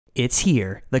It's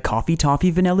here, the Coffee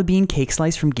Toffee Vanilla Bean Cake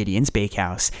Slice from Gideon's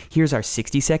Bakehouse. Here's our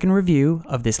 60-second review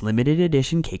of this limited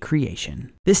edition cake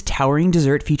creation. This towering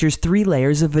dessert features 3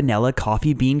 layers of vanilla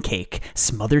coffee bean cake,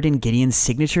 smothered in Gideon's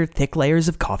signature thick layers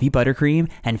of coffee buttercream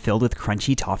and filled with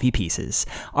crunchy toffee pieces.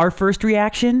 Our first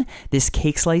reaction? This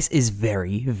cake slice is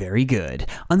very, very good.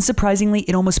 Unsurprisingly,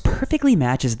 it almost perfectly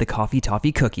matches the Coffee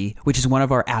Toffee cookie, which is one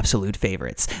of our absolute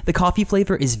favorites. The coffee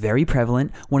flavor is very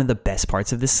prevalent, one of the best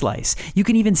parts of this slice. You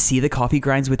can even see the coffee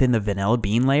grinds within the vanilla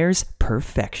bean layers.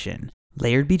 Perfection.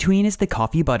 Layered between is the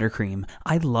coffee buttercream.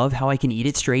 I love how I can eat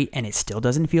it straight and it still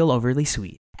doesn't feel overly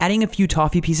sweet. Adding a few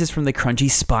toffee pieces from the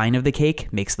crunchy spine of the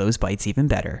cake makes those bites even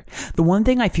better. The one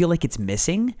thing I feel like it's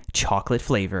missing? Chocolate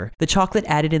flavor. The chocolate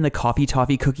added in the Coffee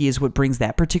Toffee cookie is what brings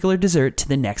that particular dessert to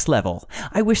the next level.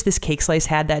 I wish this cake slice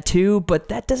had that too, but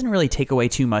that doesn't really take away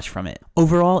too much from it.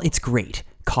 Overall, it's great.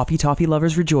 Coffee Toffee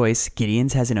lovers rejoice,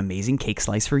 Gideon's has an amazing cake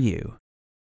slice for you.